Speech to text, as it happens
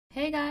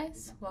Hey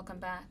guys, welcome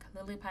back.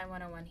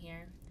 LilyPie101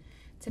 here.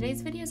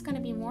 Today's video is going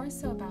to be more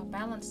so about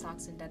balance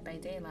talks in Dead by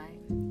Daylight.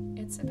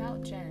 It's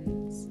about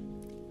gens.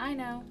 I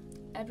know,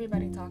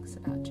 everybody talks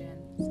about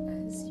gens,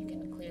 as you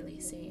can clearly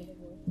see.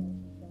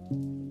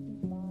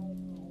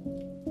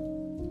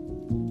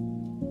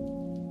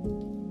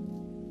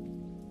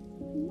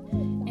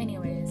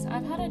 Anyways,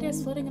 I've had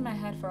ideas floating in my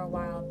head for a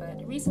while,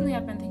 but recently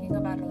I've been thinking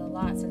about it a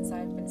lot since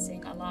I've been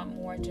seeing a lot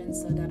more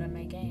gens slowed down in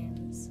my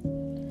games.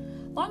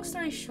 Long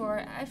story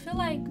short, I feel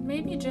like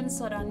maybe gen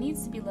slowdown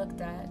needs to be looked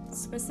at,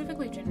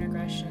 specifically gen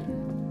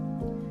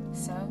regression.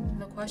 So,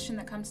 the question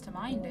that comes to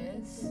mind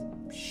is,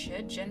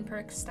 should gen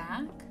perks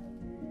stack?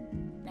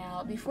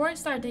 Now, before I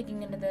start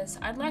digging into this,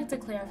 I'd like to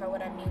clarify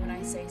what I mean when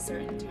I say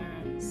certain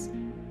terms.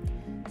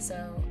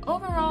 So,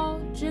 overall,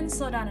 gen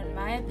slowdown in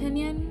my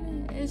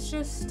opinion is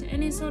just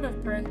any sort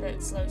of perk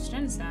that slows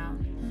gens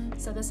down.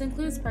 So this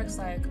includes perks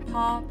like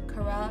Pop,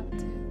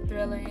 Corrupt,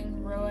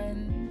 Thrilling,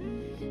 Ruin.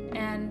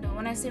 And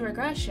when I say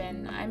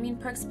regression, I mean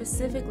perks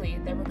specifically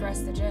that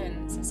regress the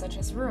gens, such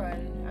as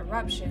Ruin,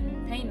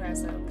 Eruption, Pain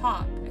Reso,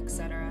 Pop,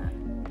 etc.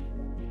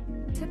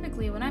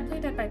 Typically, when I play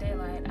Dead by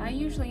Daylight, I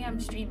usually am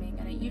streaming,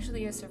 and it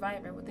usually is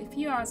Survivor, with a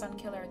few hours on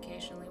Killer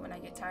occasionally when I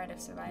get tired of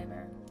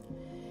Survivor.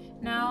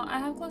 Now, I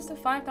have close to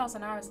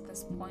 5,000 hours at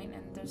this point,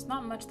 and there's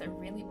not much that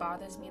really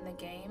bothers me in the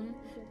game,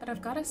 but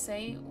I've gotta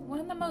say, one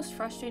of the most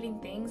frustrating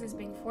things is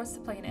being forced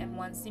to play an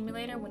M1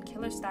 simulator when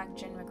Killer stack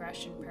gen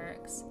regression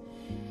perks.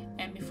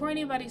 And before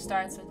anybody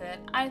starts with it,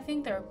 I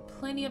think there are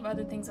plenty of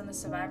other things on the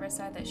Survivor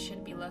side that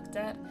should be looked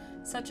at,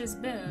 such as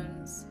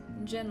boons,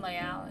 gen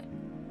layout,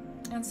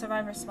 and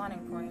Survivor spawning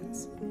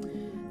points.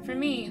 For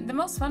me, the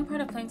most fun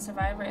part of playing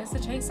Survivor is the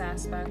chase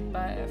aspect,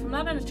 but if I'm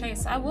not in a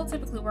chase, I will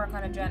typically work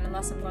on a gen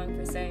unless I'm going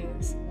for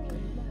saves.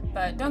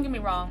 But don't get me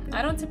wrong,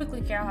 I don't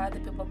typically care how other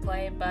people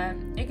play, but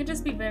it can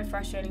just be very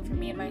frustrating for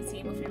me and my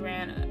team if we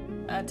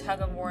ran a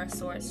tug of war of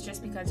sorts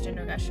just because gen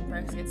regression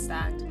perks get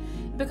stacked.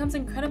 It becomes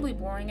incredibly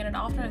boring, and it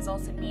often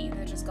results in me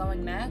either just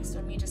going next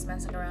or me just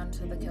messing around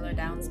until the killer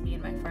downs me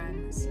and my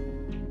friends.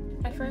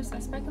 At first, I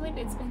speculated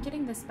it's been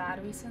getting this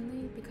bad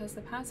recently because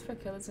the past 4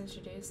 killers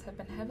introduced have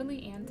been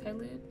heavily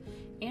anti-loot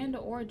and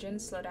or gen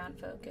slowdown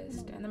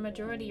focused, and the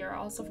majority are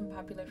also from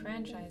popular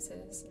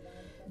franchises.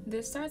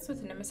 This starts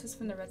with Nemesis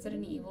from the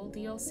Resident Evil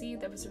DLC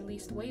that was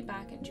released way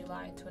back in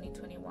July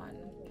 2021,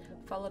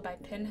 followed by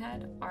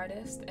Pinhead,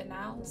 Artist, and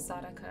now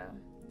Sadako.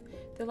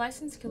 The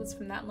licensed killers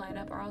from that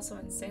lineup are also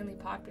insanely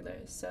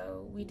popular,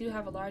 so we do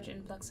have a large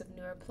influx of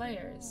newer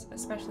players,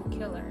 especially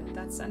Killer,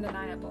 that's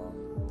undeniable.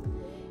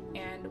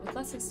 And with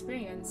less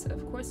experience,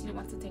 of course you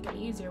want to take an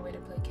easier way to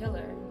play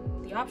Killer.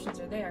 The options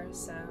are there,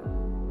 so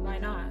why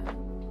not?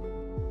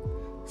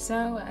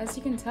 So, as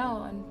you can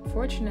tell,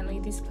 unfortunately,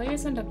 these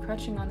players end up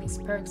crutching on these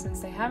perks since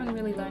they haven't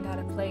really learned how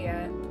to play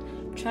yet,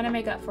 trying to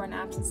make up for an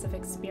absence of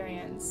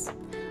experience.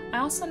 I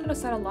also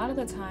noticed that a lot of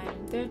the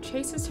time, their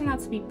chases turn out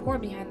to be poor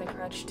behind the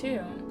crutch too,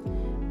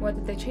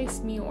 whether they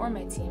chase me or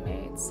my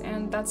teammates,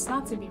 and that's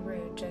not to be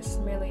rude,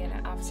 just merely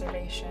an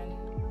observation.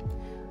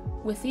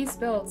 With these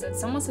builds,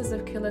 it's almost as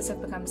if killers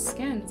have become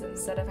skins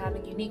instead of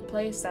having unique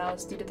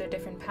playstyles due to their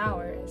different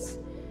powers.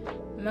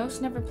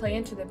 Most never play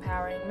into their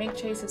power and make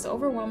chases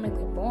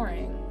overwhelmingly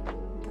boring,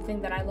 the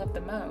thing that I love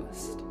the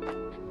most.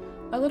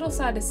 A little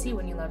sad to see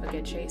when you love a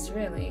good chase,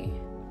 really.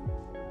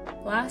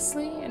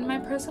 Lastly, in my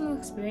personal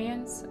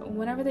experience,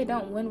 whenever they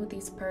don't win with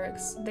these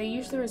perks, they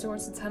usually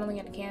resort to tunneling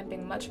and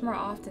camping much more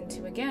often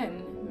to,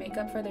 again, make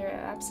up for their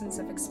absence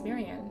of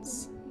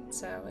experience.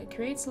 So it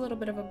creates a little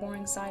bit of a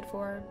boring side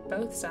for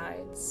both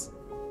sides.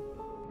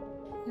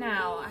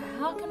 Now,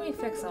 how can we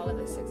fix all of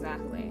this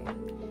exactly?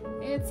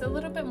 It's a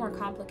little bit more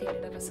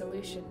complicated of a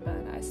solution,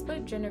 but I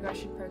split gen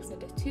regression perks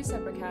into 2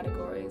 separate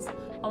categories,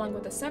 along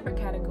with a separate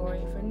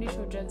category for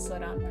neutral gen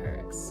slowdown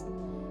perks.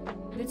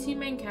 The 2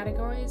 main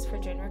categories for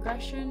gen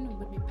regression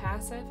would be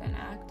passive and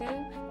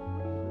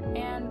active,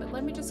 and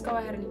let me just go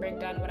ahead and break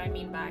down what I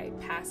mean by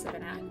passive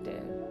and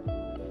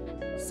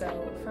active.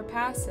 So, for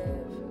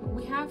passive,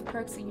 we have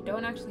perks that you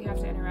don't actually have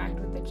to interact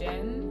with the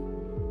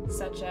gen,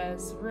 such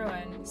as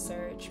Ruin,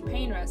 Surge,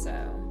 Pain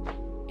Reso.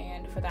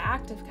 And for the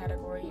active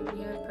category,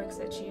 we have perks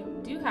that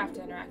you do have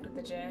to interact with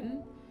the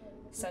gen,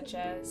 such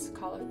as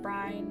Call of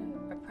Brine,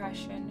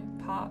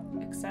 Oppression, Pop,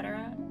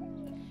 etc.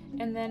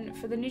 And then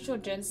for the neutral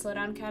gen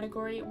slowdown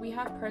category, we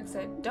have perks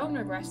that don't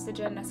regress the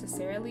gen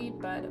necessarily,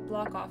 but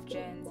block off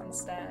gens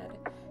instead.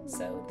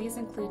 So these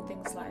include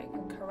things like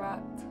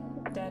Corrupt,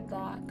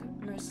 Deadlock,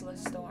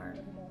 Merciless Storm.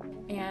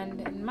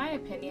 And in my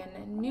opinion,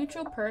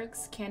 neutral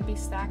perks can be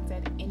stacked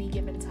at any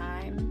given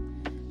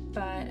time,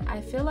 but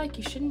I feel like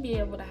you shouldn't be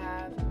able to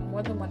have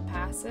more than one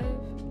passive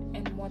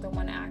and more than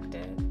one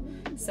active.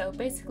 So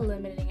basically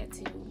limiting it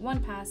to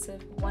 1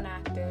 passive, 1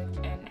 active,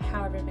 and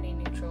however many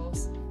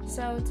neutrals.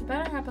 So to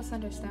better help us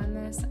understand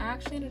this, I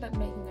actually ended up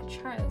making a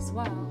chart as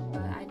well,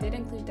 but I did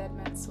include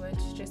Deadman Switch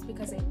just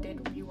because I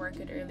did rework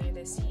it earlier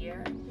this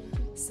year.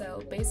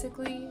 So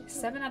basically,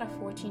 7 out of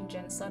 14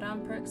 gen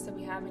slowdown perks that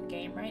we have in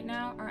game right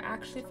now are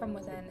actually from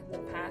within the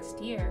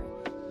past year.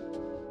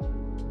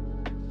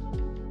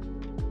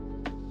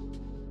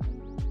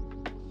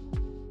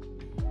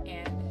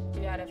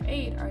 out of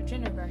 8 are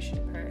gene regression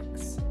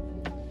perks.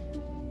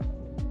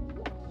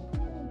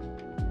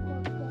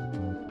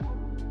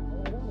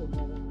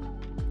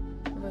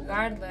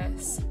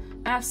 Regardless,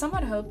 I have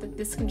somewhat hope that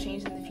this can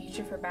change in the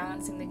future for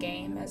balancing the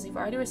game, as we've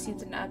already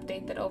received an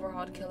update that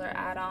overhauled killer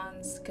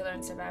add-ons, killer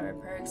and survivor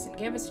perks, and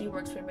gave us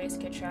reworks for base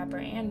kit trapper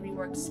and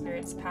reworked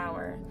spirit's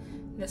power.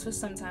 This was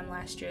sometime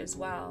last year as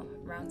well,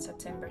 around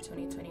September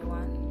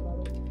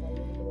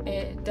 2021.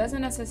 It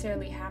doesn't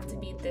necessarily have to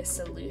be this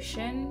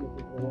solution,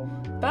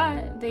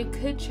 but they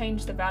could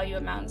change the value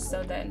amounts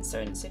so that in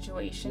certain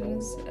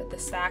situations the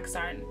stacks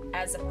aren't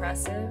as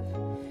oppressive.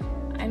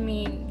 I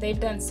mean, they've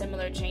done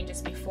similar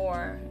changes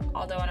before,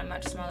 although on a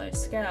much smaller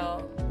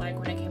scale, like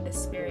when it came to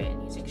Spirit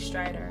and using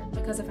Strider,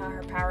 because of how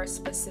her power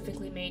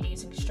specifically made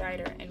using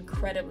Strider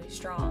incredibly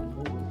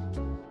strong.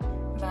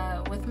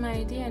 But with my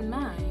idea in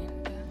mind,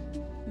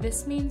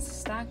 this means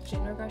stacked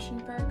gene regression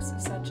perks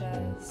such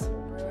as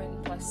Ruin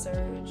plus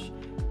Surge,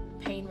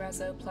 Pain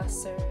Rezo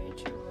plus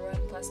Surge, Ruin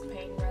plus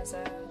Pain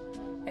Rezo,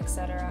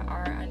 etc.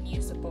 are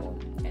unusable,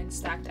 and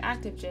stacked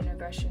active gene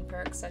regression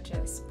perks such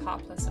as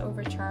Pop plus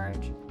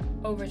Overcharge,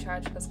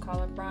 Overcharge plus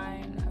Call of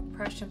Brine,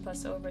 Oppression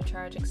plus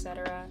Overcharge,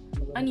 etc.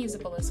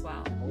 unusable as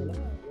well.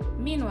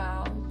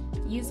 Meanwhile,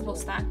 usable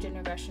stacked gene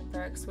regression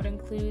perks would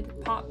include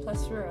Pop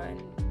plus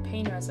Ruin,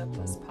 Pain Rezo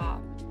plus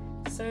Pop,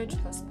 Surge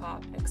plus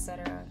Pop,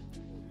 etc.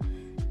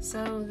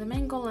 So the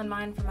main goal in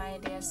mind for my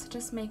idea is to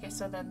just make it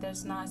so that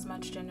there's not as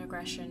much gene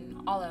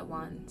regression all at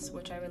once,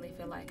 which I really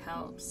feel like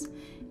helps.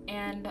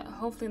 And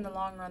hopefully in the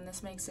long run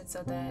this makes it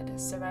so that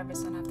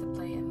survivors don't have to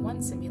play in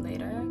one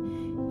simulator,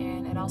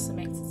 and it also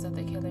makes it so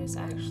that killers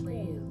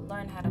actually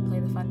learn how to play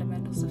the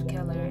fundamentals of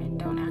killer and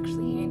don't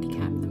actually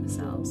handicap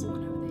themselves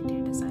whenever they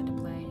do decide to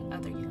play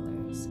other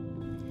killers.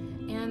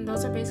 And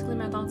those are basically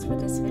my thoughts for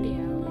this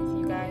video.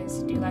 If you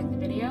guys do like the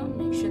video,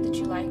 make sure that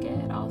you like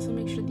it. Also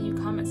make sure that you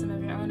comment some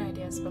of your own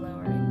ideas below,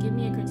 or give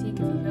me a critique if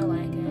you feel like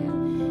it.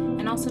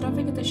 And also don't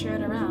forget to share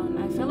it around.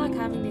 I feel like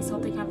having these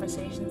healthy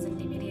conversations in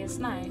DVD is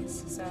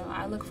nice, so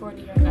I look forward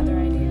to hearing other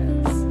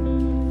ideas.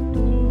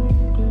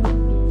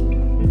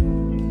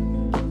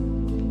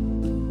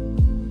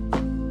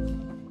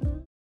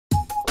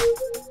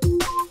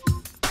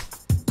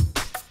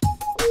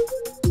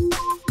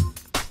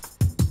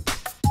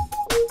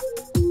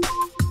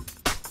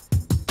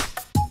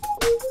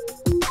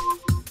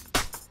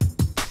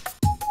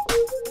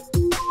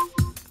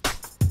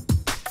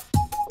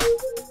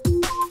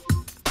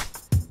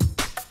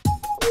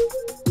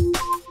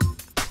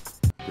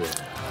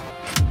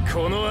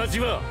 この味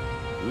は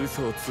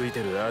嘘をつい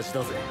てる味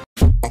だぜ。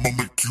 I'ma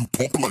make you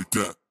pump like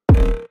that.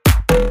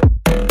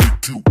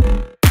 Make you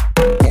pump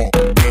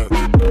that.